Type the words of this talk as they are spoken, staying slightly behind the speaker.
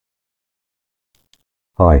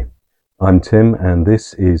Hi, I'm Tim and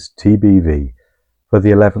this is TBV for the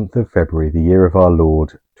 11th of February, the year of our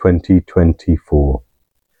Lord 2024.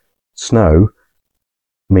 Snow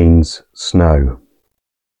means snow.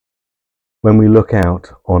 When we look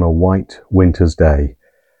out on a white winter's day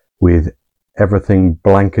with everything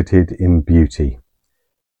blanketed in beauty,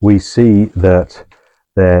 we see that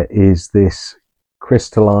there is this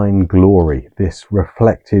crystalline glory, this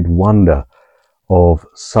reflected wonder of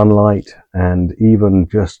sunlight and even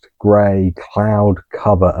just grey cloud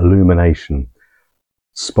cover illumination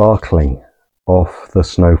sparkling off the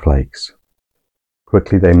snowflakes.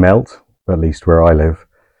 Quickly they melt, at least where I live,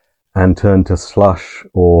 and turn to slush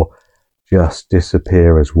or just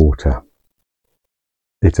disappear as water.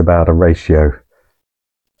 It's about a ratio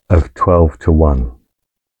of 12 to 1,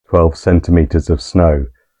 12 centimetres of snow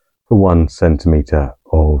for 1 centimetre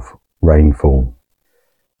of rainfall.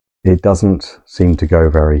 It doesn't seem to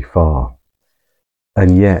go very far,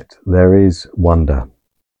 and yet there is wonder.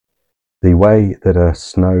 The way that a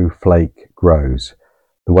snowflake grows,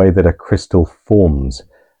 the way that a crystal forms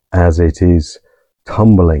as it is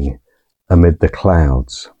tumbling amid the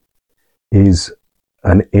clouds, is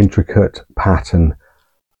an intricate pattern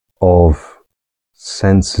of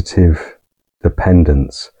sensitive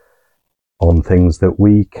dependence on things that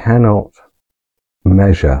we cannot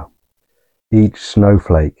measure. Each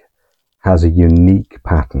snowflake has a unique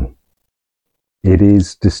pattern. It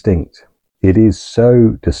is distinct. It is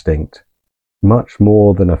so distinct, much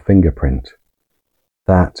more than a fingerprint,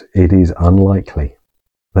 that it is unlikely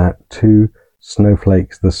that two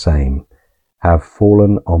snowflakes the same have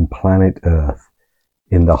fallen on planet Earth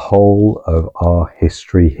in the whole of our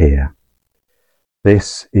history here.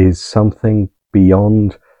 This is something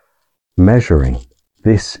beyond measuring.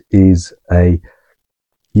 This is a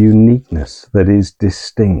uniqueness that is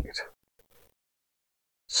distinct.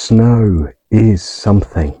 Snow is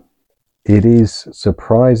something. It is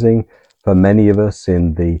surprising for many of us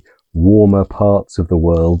in the warmer parts of the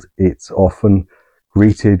world. It's often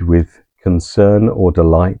greeted with concern or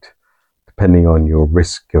delight, depending on your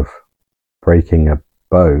risk of breaking a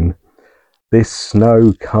bone. This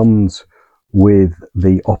snow comes with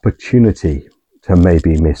the opportunity to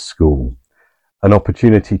maybe miss school, an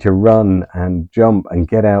opportunity to run and jump and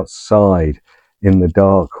get outside in the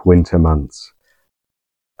dark winter months.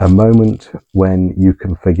 A moment when you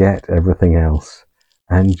can forget everything else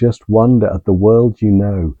and just wonder at the world you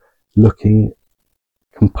know, looking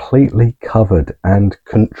completely covered and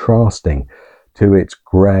contrasting to its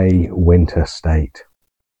grey winter state.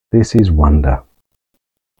 This is wonder.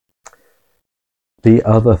 The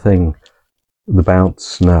other thing about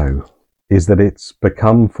snow is that it's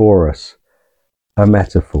become for us a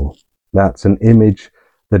metaphor. That's an image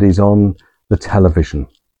that is on the television.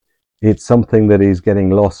 It's something that is getting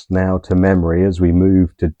lost now to memory as we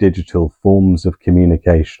move to digital forms of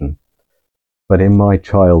communication. But in my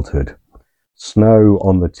childhood, snow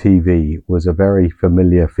on the TV was a very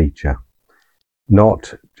familiar feature.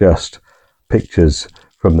 Not just pictures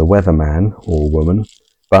from the weatherman or woman,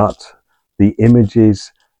 but the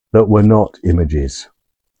images that were not images.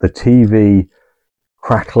 The TV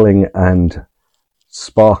crackling and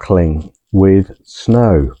sparkling with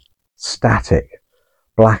snow, static,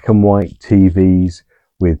 black and white TVs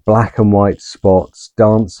with black and white spots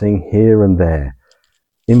dancing here and there,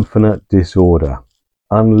 infinite disorder,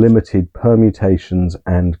 unlimited permutations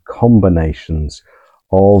and combinations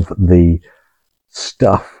of the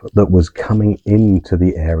stuff that was coming into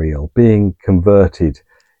the aerial, being converted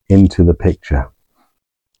into the picture.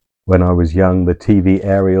 When I was young, the TV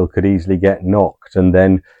aerial could easily get knocked, and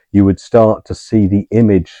then you would start to see the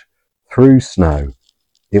image through snow.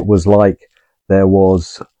 It was like there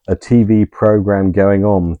was a TV program going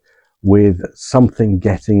on with something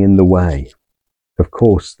getting in the way. Of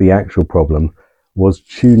course, the actual problem was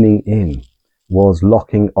tuning in, was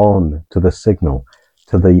locking on to the signal,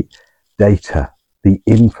 to the data, the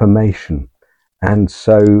information. And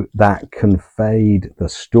so that conveyed the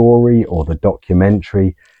story or the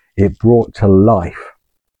documentary. It brought to life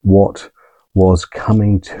what was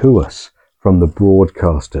coming to us from the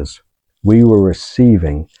broadcasters. We were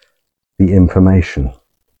receiving the information.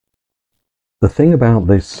 The thing about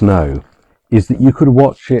this snow is that you could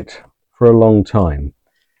watch it for a long time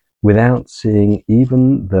without seeing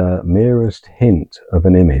even the merest hint of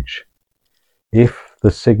an image. If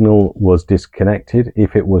the signal was disconnected,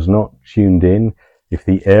 if it was not tuned in, if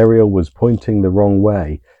the aerial was pointing the wrong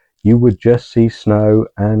way, you would just see snow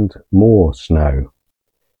and more snow.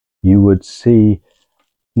 You would see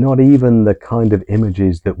not even the kind of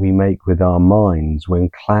images that we make with our minds when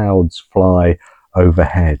clouds fly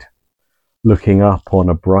overhead. looking up on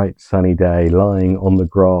a bright sunny day, lying on the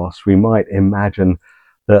grass, we might imagine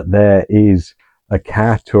that there is a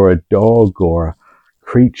cat or a dog or a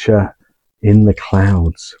creature in the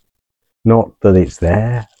clouds. Not that it's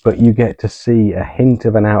there, but you get to see a hint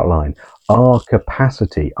of an outline. Our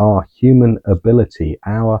capacity, our human ability,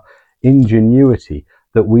 our ingenuity,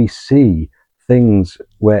 that we see things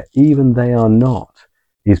where even they are not,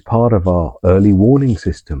 is part of our early warning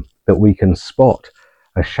system, that we can spot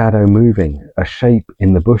a shadow moving, a shape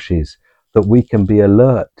in the bushes, that we can be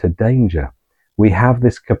alert to danger. We have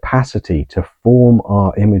this capacity to form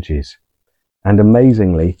our images. And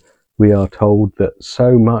amazingly, we are told that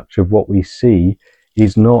so much of what we see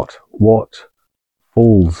is not what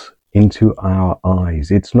falls into our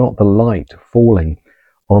eyes. It's not the light falling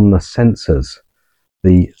on the sensors,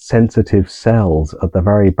 the sensitive cells at the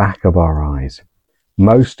very back of our eyes.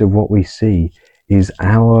 Most of what we see is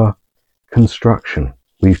our construction.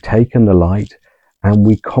 We've taken the light and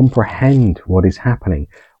we comprehend what is happening.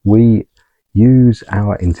 We use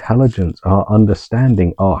our intelligence, our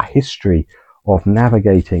understanding, our history of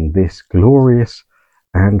navigating this glorious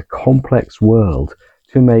and complex world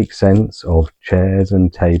to make sense of chairs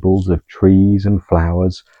and tables, of trees and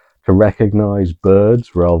flowers, to recognize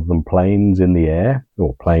birds rather than planes in the air,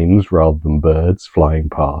 or planes rather than birds flying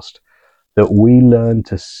past, that we learn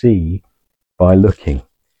to see by looking,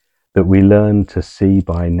 that we learn to see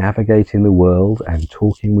by navigating the world and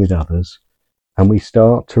talking with others, and we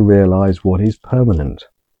start to realize what is permanent,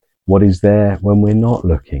 what is there when we're not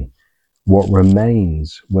looking, what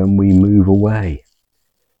remains when we move away.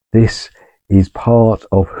 This is part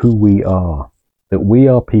of who we are, that we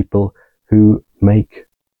are people who make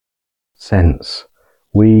sense.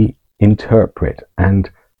 We interpret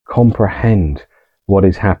and comprehend what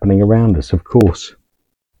is happening around us. Of course,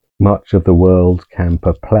 much of the world can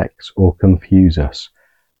perplex or confuse us,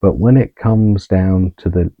 but when it comes down to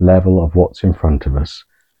the level of what's in front of us,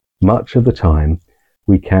 much of the time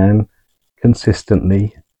we can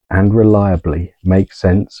consistently and reliably make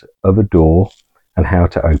sense of a door and how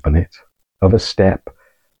to open it, of a step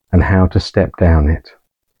and how to step down it.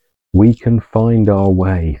 We can find our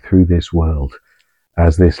way through this world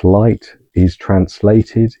as this light is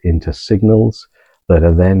translated into signals that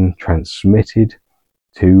are then transmitted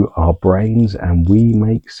to our brains and we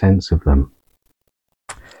make sense of them.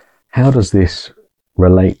 How does this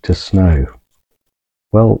relate to snow?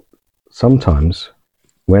 Well, sometimes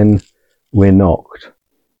when we're knocked,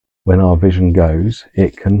 when our vision goes,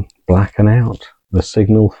 it can blacken out. The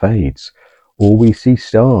signal fades, or we see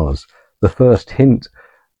stars, the first hint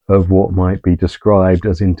of what might be described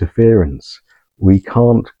as interference. We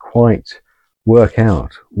can't quite work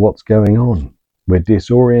out what's going on. We're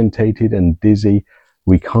disorientated and dizzy.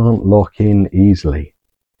 We can't lock in easily.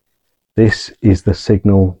 This is the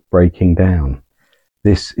signal breaking down.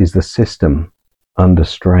 This is the system under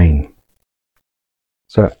strain.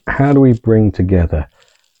 So how do we bring together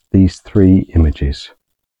these three images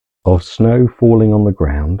of snow falling on the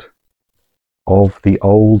ground, of the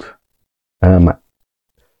old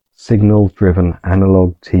signal-driven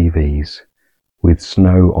analog TVs with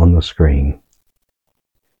snow on the screen,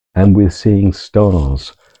 and we're seeing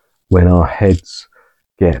stars when our heads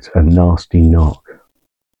get a nasty knock?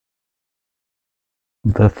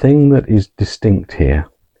 The thing that is distinct here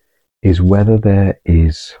is whether there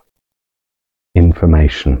is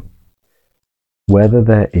information, whether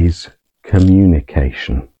there is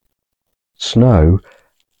communication. Snow,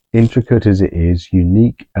 intricate as it is,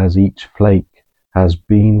 unique as each flake has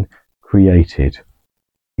been created,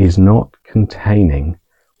 is not containing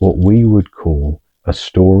what we would call a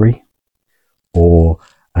story or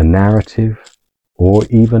a narrative or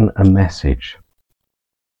even a message.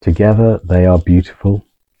 Together they are beautiful,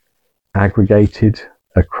 aggregated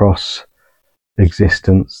across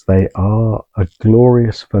existence. They are a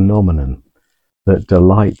glorious phenomenon that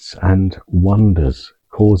delights and wonders,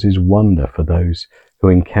 causes wonder for those who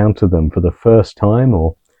encounter them for the first time,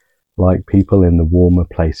 or like people in the warmer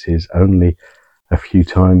places, only a few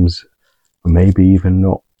times, maybe even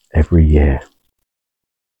not every year.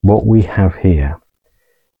 What we have here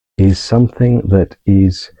is something that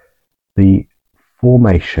is the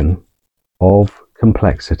formation of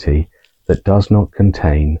complexity that does not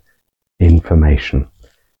contain information.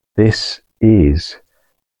 This is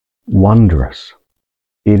wondrous.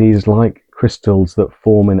 It is like crystals that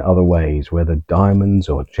form in other ways, whether diamonds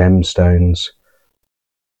or gemstones,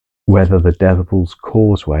 whether the Devil's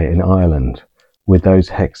Causeway in Ireland with those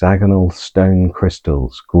hexagonal stone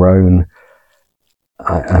crystals grown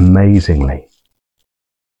amazingly.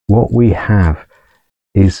 What we have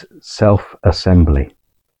is self-assembly,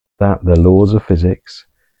 that the laws of physics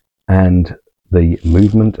and the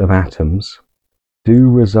movement of atoms do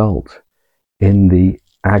result in the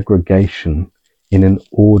aggregation in an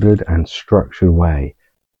ordered and structured way.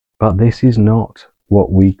 But this is not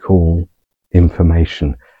what we call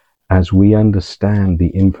information, as we understand the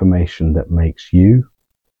information that makes you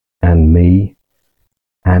and me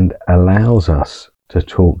and allows us to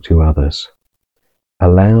talk to others,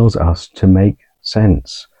 allows us to make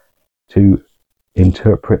sense, to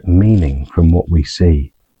interpret meaning from what we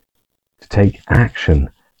see, to take action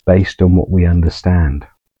based on what we understand.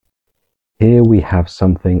 Here we have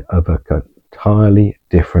something of an entirely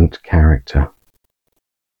different character.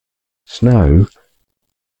 Snow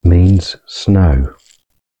means snow.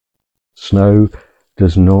 Snow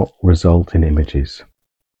does not result in images.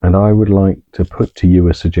 And I would like to put to you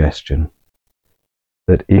a suggestion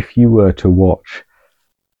that if you were to watch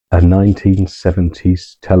a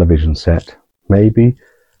 1970s television set, maybe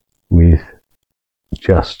with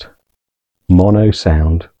just mono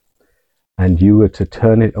sound, and you were to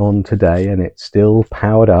turn it on today and it's still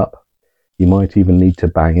powered up, you might even need to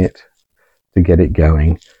bang it to get it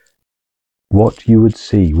going, what you would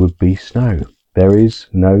see would be snow. There is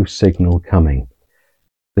no signal coming.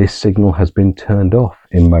 This signal has been turned off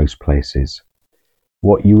in most places.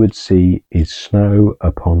 What you would see is snow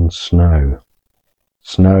upon snow.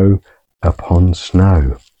 Snow upon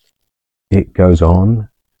snow. It goes on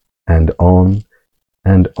and on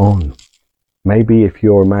and on. Maybe if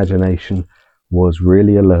your imagination was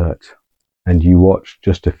really alert and you watched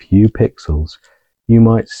just a few pixels, you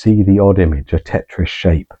might see the odd image, a Tetris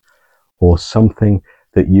shape, or something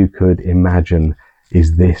that you could imagine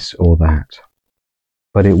is this or that.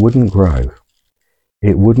 But it wouldn't grow.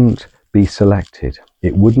 It wouldn't be selected.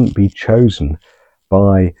 It wouldn't be chosen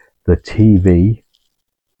by the TV,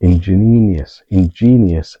 ingenious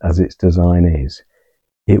as its design is.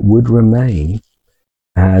 It would remain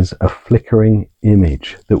as a flickering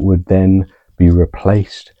image that would then be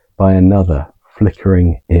replaced by another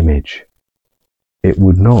flickering image. It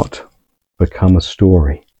would not become a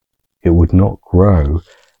story. It would not grow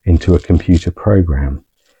into a computer program.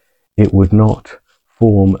 It would not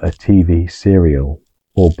form a TV serial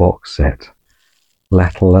or box set,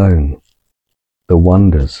 let alone the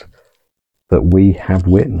wonders that we have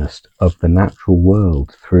witnessed of the natural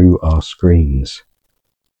world through our screens.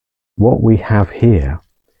 What we have here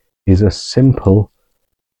is a simple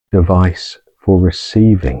device for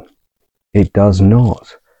receiving. It does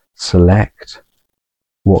not select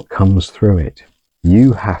what comes through it.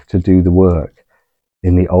 You have to do the work.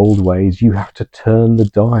 In the old ways, you have to turn the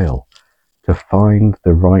dial to find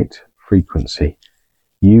the right frequency.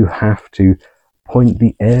 You have to point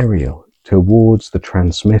the aerial towards the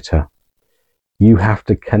transmitter. You have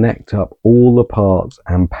to connect up all the parts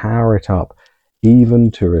and power it up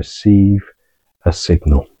even to receive a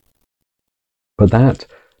signal. But that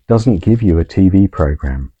doesn't give you a TV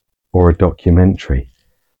program or a documentary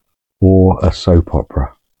or a soap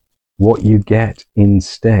opera. What you get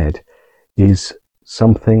instead is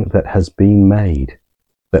something that has been made,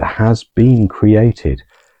 that has been created,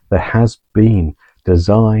 that has been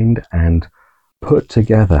designed and put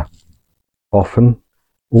together, often,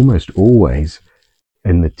 almost always,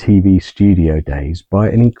 in the TV studio days, by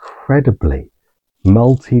an incredibly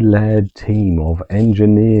multi-layered team of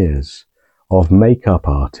engineers, of makeup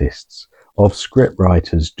artists, of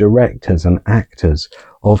scriptwriters, directors and actors,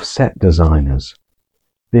 of set designers.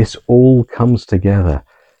 This all comes together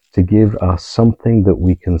to give us something that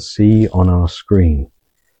we can see on our screen.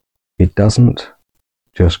 It doesn't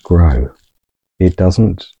just grow. It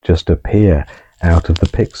doesn't just appear out of the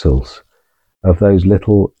pixels of those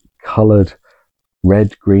little coloured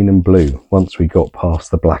red, green and blue once we got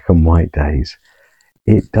past the black and white days.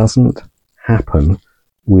 It doesn't happen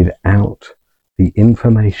without the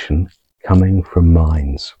information coming from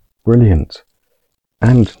minds. Brilliant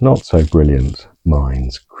and not so brilliant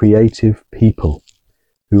minds, creative people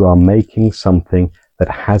who are making something that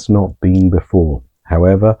has not been before.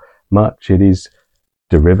 However much it is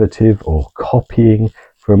derivative or copying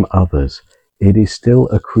from others, it is still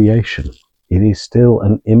a creation. It is still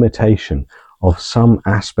an imitation of some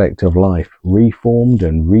aspect of life, reformed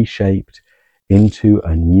and reshaped into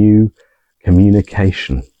a new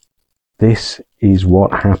communication. This is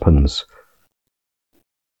what happens.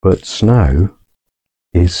 But snow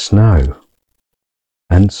is snow.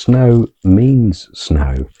 And snow means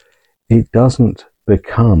snow. It doesn't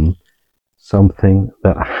become something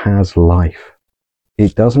that has life.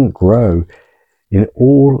 It doesn't grow in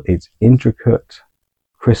all its intricate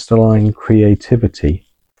crystalline creativity.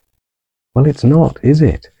 Well, it's not, is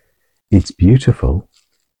it? It's beautiful.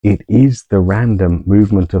 It is the random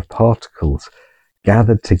movement of particles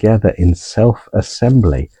gathered together in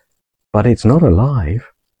self-assembly, but it's not alive.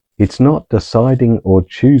 It's not deciding or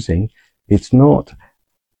choosing. It's not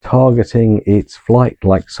targeting its flight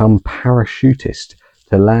like some parachutist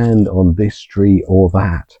to land on this tree or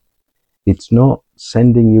that. It's not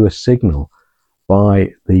sending you a signal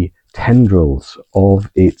by the tendrils of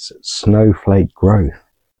its snowflake growth.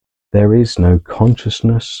 There is no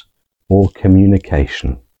consciousness or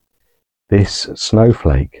communication. This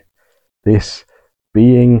snowflake, this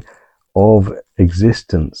being of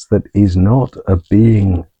existence that is not a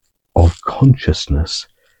being of consciousness,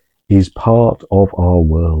 is part of our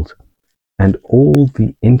world, and all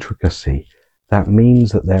the intricacy that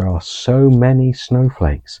means that there are so many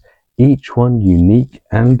snowflakes, each one unique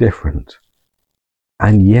and different,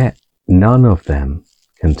 and yet none of them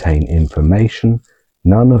contain information,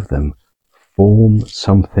 none of them form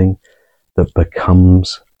something that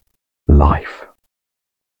becomes life.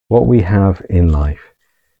 What we have in life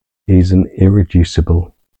is an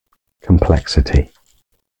irreducible complexity.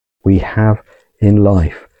 We have in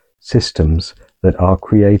life systems that are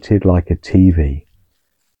created like a TV,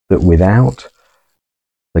 that without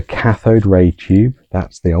the cathode ray tube,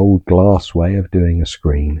 that's the old glass way of doing a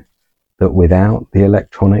screen, that without the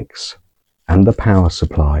electronics and the power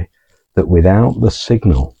supply, that without the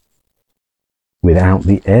signal, without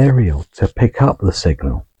the aerial to pick up the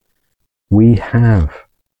signal, we have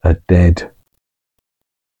a dead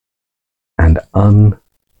and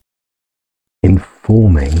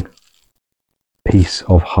uninforming piece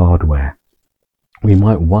of hardware. We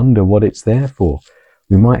might wonder what it's there for.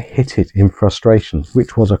 We might hit it in frustration,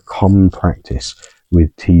 which was a common practice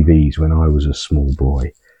with TVs when I was a small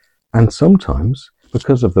boy. And sometimes,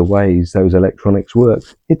 because of the ways those electronics work,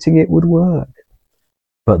 hitting it would work.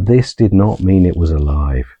 But this did not mean it was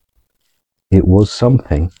alive. It was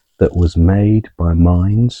something that was made by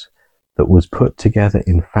minds, that was put together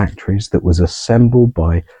in factories, that was assembled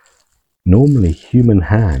by normally human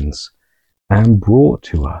hands and brought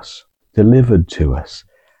to us, delivered to us.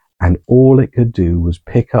 And all it could do was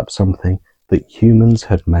pick up something that humans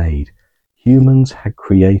had made, humans had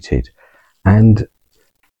created, and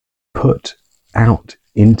put out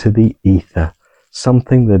into the ether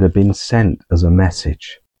something that had been sent as a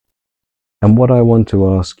message. And what I want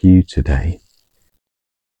to ask you today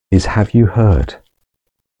is, have you heard?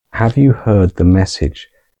 Have you heard the message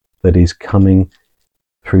that is coming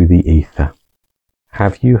through the ether?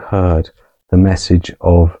 Have you heard the message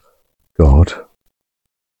of God,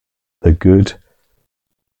 the good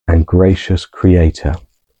and gracious Creator,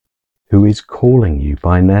 who is calling you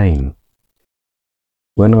by name?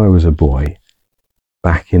 When I was a boy,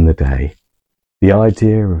 back in the day, the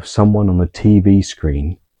idea of someone on a TV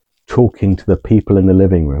screen talking to the people in the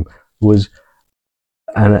living room was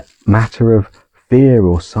a matter of fear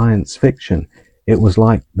or science fiction. It was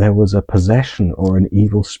like there was a possession or an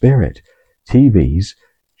evil spirit. TVs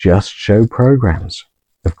just show programs.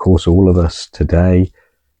 Of course, all of us today,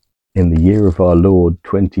 in the year of our Lord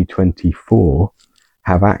 2024,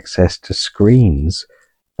 have access to screens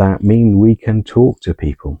that mean we can talk to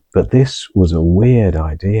people. But this was a weird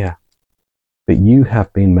idea. But you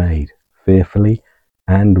have been made, fearfully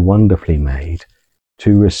and wonderfully made,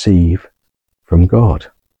 to receive from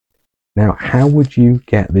God. Now, how would you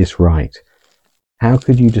get this right? How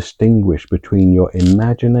could you distinguish between your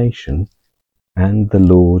imagination and the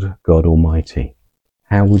Lord God Almighty?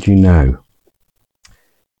 How would you know?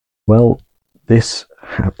 Well, this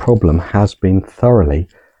problem has been thoroughly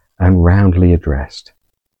and roundly addressed.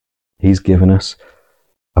 He's given us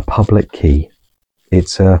a public key.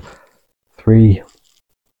 It's a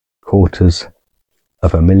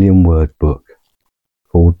 750,000 word book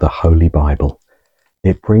called the Holy Bible.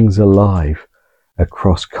 It brings alive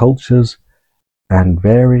across cultures and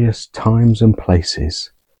various times and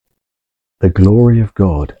places the glory of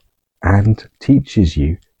God, and teaches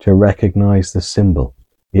you to recognize the symbol.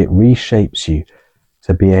 It reshapes you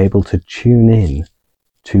to be able to tune in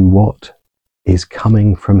to what is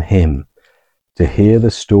coming from Him, to hear the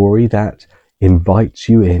story that invites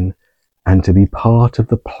you in, and to be part of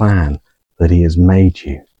the plan that He has made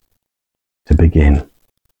you to begin.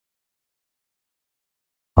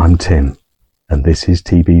 I'm Tim, and this is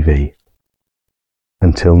TBV.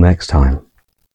 Until next time.